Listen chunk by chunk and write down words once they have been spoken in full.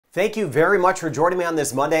Thank you very much for joining me on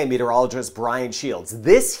this Monday. I'm meteorologist Brian Shields.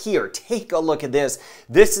 This here, take a look at this.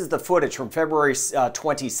 This is the footage from February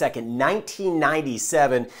 22nd,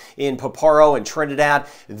 1997 in Paparo in Trinidad.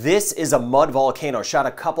 This is a mud volcano, shot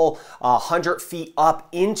a couple 100 feet up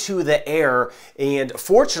into the air. And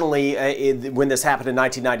fortunately, when this happened in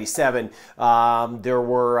 1997, there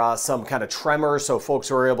were some kind of tremors, so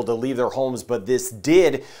folks were able to leave their homes. But this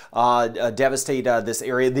did devastate this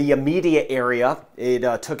area, the immediate area.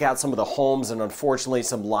 It took out some of the homes, and unfortunately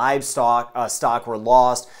some livestock stock were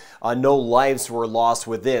lost. No lives were lost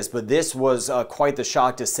with this, but this was quite the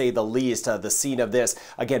shock to say the least, the scene of this.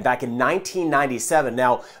 Again, back in 1997.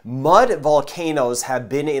 Now, mud volcanoes have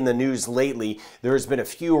been in the news lately. There's been a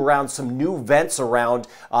few around, some new vents around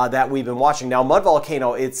that we've been watching. Now, mud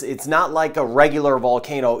volcano, it's not like a regular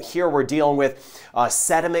volcano. Here we're dealing with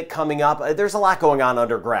sediment coming up. There's a lot going on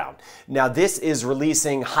underground. Now, this is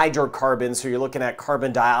releasing hydrocarbons, so you're looking at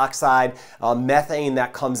carbon dioxide, methane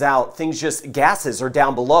that comes out. Gases are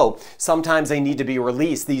down below. Sometimes they need to be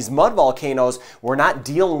released. These mud volcanoes, we're not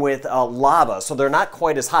dealing with lava, so they're not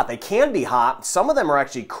quite as hot. They can be hot. Some of them are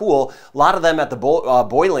actually cool. A lot of them at the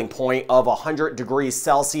boiling point of 100 degrees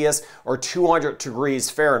Celsius or 200 degrees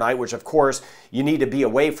Fahrenheit, which of course you need to be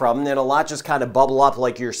away from. And then a lot just kind of bubble up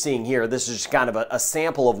like you're seeing here. This is just kind of a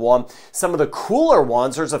sample of one. Some of the cooler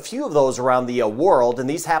ones, there's a few of those around the world, and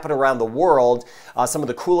these happen around the world. Some of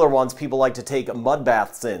the cooler ones people like to take mud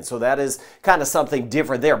baths in, so that is kind of something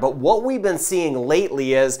different there. But what we've been seeing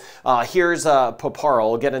lately is, here's Paparo,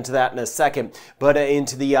 we'll get into that in a second, but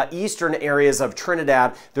into the eastern areas of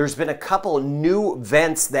Trinidad, there's been a couple new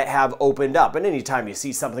vents that have opened up. And anytime you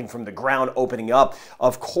see something from the ground opening up,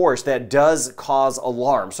 of course, that does cause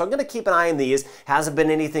alarm. So I'm going to keep an eye on these. Hasn't been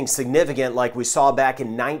anything significant like we saw back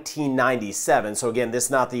in 1997. So again, this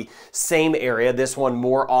is not the same area, this one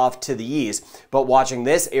more off to the east. But watching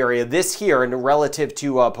this area, this here, and relative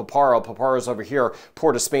to Paparo, Paparo's over here,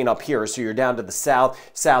 Port of Spain up here, so you're down to the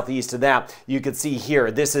southeast of that. You can see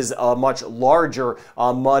here, this is a much larger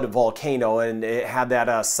mud volcano, and it had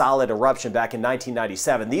that solid eruption back in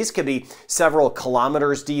 1997. These could be several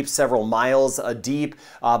kilometers deep, several miles deep,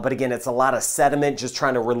 but again, it's a lot of sediment just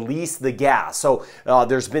trying to release the gas. So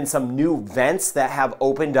there's been some new vents that have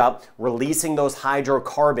opened up, releasing those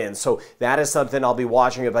hydrocarbons. So that is something I'll be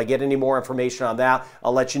watching. If I get any more information on that,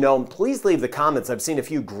 I'll let you know. And please leave the comments. I've seen a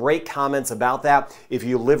few great comments about that if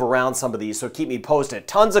you live around some of these, so keep me posted.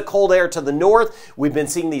 Tons of cold air to the north. We've been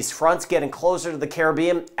seeing these fronts getting closer to the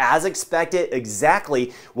Caribbean as expected,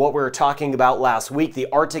 exactly what we were talking about last week. The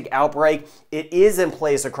Arctic outbreak, it is in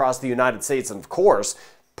place across the United States and of course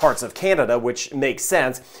parts of Canada, which makes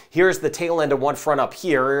sense. Here's the tail end of one front up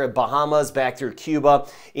here, Bahamas, back through Cuba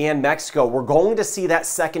and Mexico. We're going to see that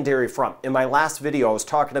secondary front. In my last video, I was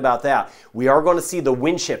talking about that. We are going to see the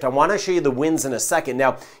wind shift. I want to show you the winds in a second.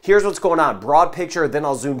 Now, here's what's going on. Broad picture, then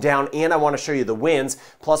I'll zoom down, and I want to show you the winds.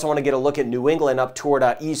 Plus, I want to get a look at New England up toward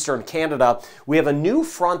eastern Canada. We have a new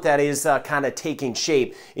front that is kind of taking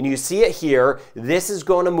shape, and you see it here. This is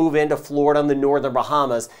going to move into Florida and the northern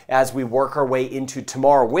Bahamas as we work our way into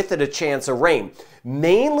tomorrow, with it a chance of rain,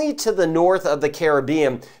 mainly to the north of the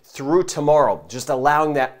Caribbean through tomorrow, just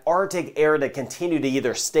allowing that Arctic air to continue to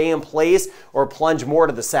either stay in place or plunge more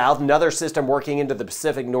to the south. Another system working into the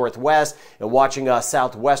Pacific Northwest and watching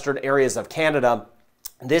southwestern areas of Canada.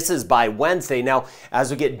 This is by Wednesday. Now, as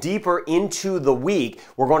we get deeper into the week,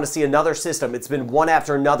 we're going to see another system. It's been one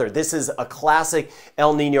after another. This is a classic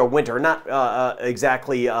El Nino winter, not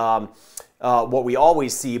exactly what we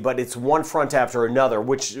always see, but it's one front after another,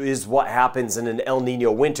 which is what happens in an El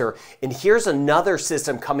Nino winter. And here's another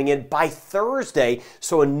system coming in by Thursday,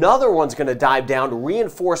 so another one's going to dive down,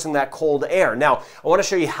 reinforcing that cold air. Now, I want to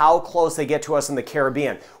show you how close they get to us in the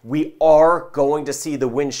Caribbean. We are going to see the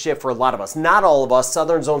wind shift for a lot of us. Not all of us.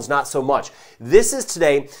 Southern zones, not so much. This is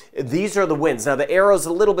today. These are the winds. Now, the arrow's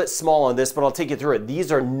a little bit small on this, but I'll take you through it.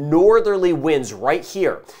 These are northerly winds right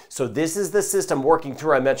here. So this is the system working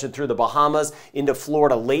through, I mentioned, through the Bahamas into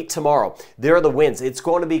Florida late tomorrow. There are the winds. It's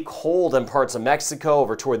going to be cold in parts of Mexico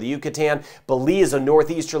over toward the Yucatan. Belize, a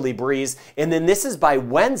northeasterly breeze. And then this is by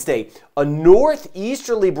Wednesday, a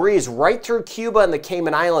northeasterly breeze right through Cuba and the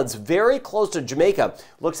Cayman Islands, very close to Jamaica.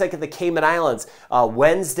 Looks like at the Cayman Islands,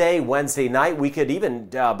 Wednesday night, we could even,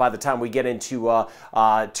 by the time we get into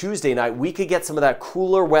Tuesday night, we could get some of that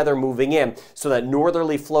cooler weather moving in, so that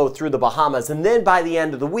northerly flow through the Bahamas. And then by the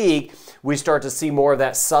end of the week, we start to see more of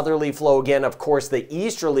that southerly flow again, of course, the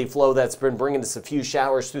easterly flow that's been bringing us a few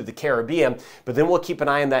showers through the Caribbean, but then we'll keep an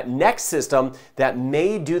eye on that next system that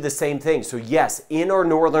may do the same thing. So yes, in our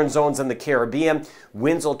northern zones in the Caribbean,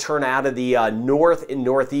 winds will turn out of the north and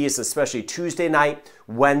northeast, especially Tuesday night,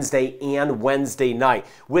 Wednesday, and Wednesday night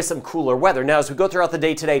with some cooler weather. Now, as we go throughout the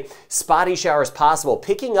day today, spotty showers possible.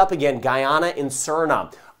 Picking up again, Guyana and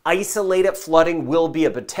Suriname. Isolated flooding will be a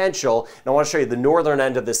potential, and I want to show you the northern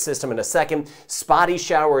end of this system in a second. Spotty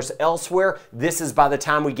showers elsewhere. This is by the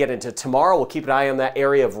time we get into tomorrow. We'll keep an eye on that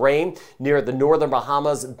area of rain near the northern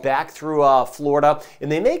Bahamas back through Florida,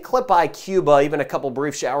 and they may clip by Cuba, even a couple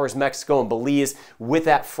brief showers, Mexico and Belize with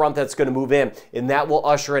that front that's going to move in, and that will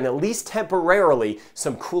usher in, at least temporarily,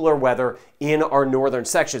 some cooler weather in our northern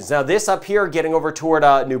sections. Now this up here, getting over toward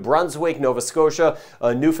New Brunswick, Nova Scotia,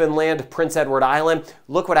 Newfoundland, Prince Edward Island.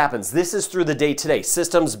 Look what happens. This is through the day today.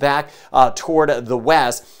 Systems back toward the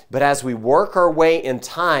west, but as we work our way in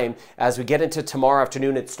time, as we get into tomorrow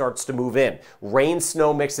afternoon, it starts to move in. Rain,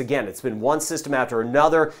 snow mix again. It's been one system after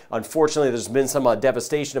another. Unfortunately, there's been some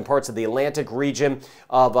devastation in parts of the Atlantic region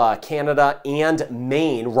of Canada and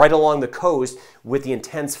Maine, right along the coast, with the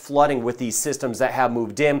intense flooding with these systems that have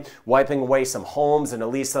moved in, wiping away some homes and at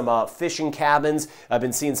least some fishing cabins. I've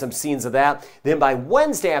been seeing some scenes of that. Then by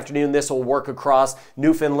Wednesday afternoon, this will work across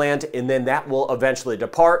Newfoundland, and then that will eventually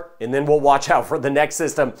depart, and then we'll watch out for the next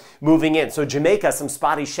system moving in. So Jamaica, some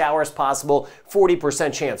spotty showers possible,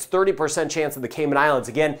 40% chance, 30% chance of the Cayman Islands.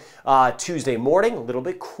 Again, Tuesday morning, a little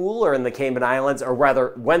bit cooler in the Cayman Islands, or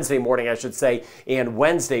rather Wednesday morning, I should say, and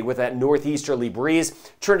Wednesday with that northeasterly breeze.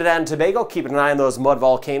 Trinidad and Tobago, keeping an eye on those mud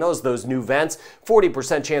volcanoes, those new vents,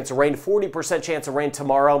 40% chance of rain, 40% chance of rain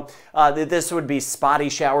tomorrow. This would be spotty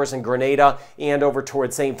showers in Grenada and over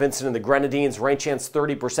towards St. Vincent and the Grenadines. Rain chance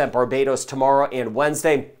 30%, Barbados tomorrow and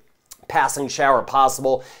Wednesday. Passing shower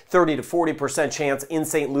possible, 30 to 40% chance in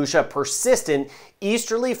St. Lucia. Persistent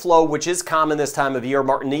easterly flow, which is common this time of year.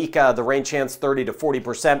 Martinique, the rain chance 30 to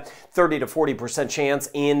 40%, 30 to 40% chance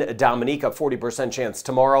in Dominica, 40% chance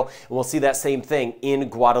tomorrow. And we'll see that same thing in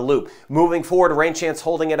Guadeloupe. Moving forward, rain chance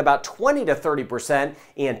holding at about 20 to 30%.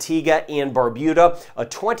 Antigua and Barbuda, a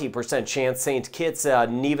 20% chance. St. Kitts,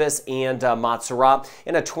 Nevis, and Montserrat,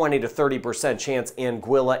 and a 20 to 30% chance in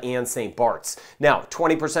Anguilla and St. Bart's. Now,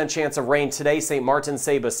 20% chance of rain today, St. Martin,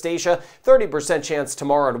 Sebastian, 30% chance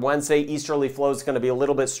tomorrow and Wednesday. Easterly flow is going to be a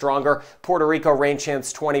little bit stronger. Puerto Rico, rain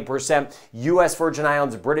chance 20%. U.S. Virgin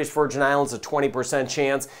Islands, British Virgin Islands, a 20%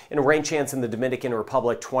 chance. And rain chance in the Dominican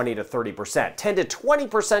Republic, 20 to 30%. 10 to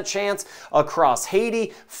 20% chance across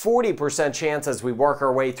Haiti, 40% chance as we work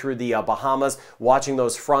our way through the Bahamas, watching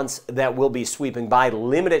those fronts that will be sweeping by.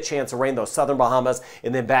 Limited chance of rain, those southern Bahamas,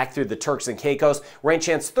 and then back through the Turks and Caicos. Rain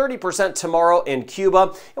chance 30% tomorrow in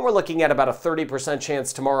Cuba, and we're looking at about a 30%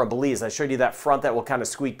 chance tomorrow in Belize. I showed you that front that will kind of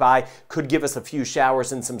squeak by, could give us a few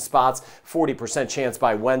showers in some spots, 40% chance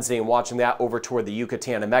by Wednesday, and watching that over toward the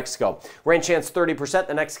Yucatan and Mexico. Rain chance 30%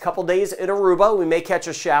 the next couple days in Aruba. We may catch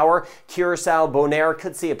a shower. Curacao, Bonaire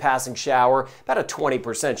could see a passing shower, about a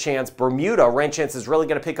 20% chance. Bermuda, rain chance is really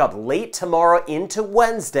going to pick up late tomorrow into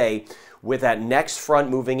Wednesday, with that next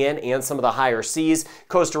front moving in and some of the higher seas.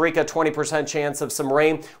 Costa Rica, 20% chance of some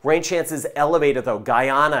rain. Rain chance is elevated though.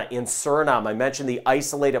 Guyana and Suriname, I mentioned the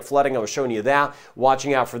isolated flooding. I was showing you that,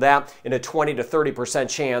 watching out for that, and a 20 to 30%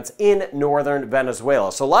 chance in northern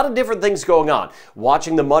Venezuela. So a lot of different things going on.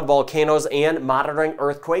 Watching the mud volcanoes and monitoring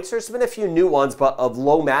earthquakes. There's been a few new ones, but of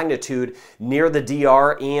low magnitude near the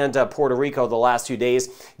DR and Puerto Rico the last few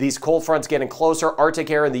days. These cold fronts getting closer,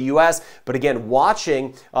 Arctic air in the U.S., but again,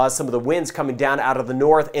 watching some of the winds coming down out of the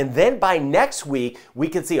north, and then by next week we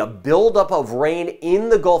can see a buildup of rain in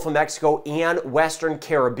the Gulf of Mexico and Western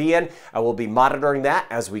Caribbean. I will be monitoring that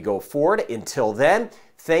as we go forward. Until then,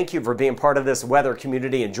 thank you for being part of this weather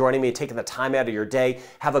community and joining me, taking the time out of your day.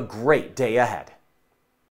 Have a great day ahead.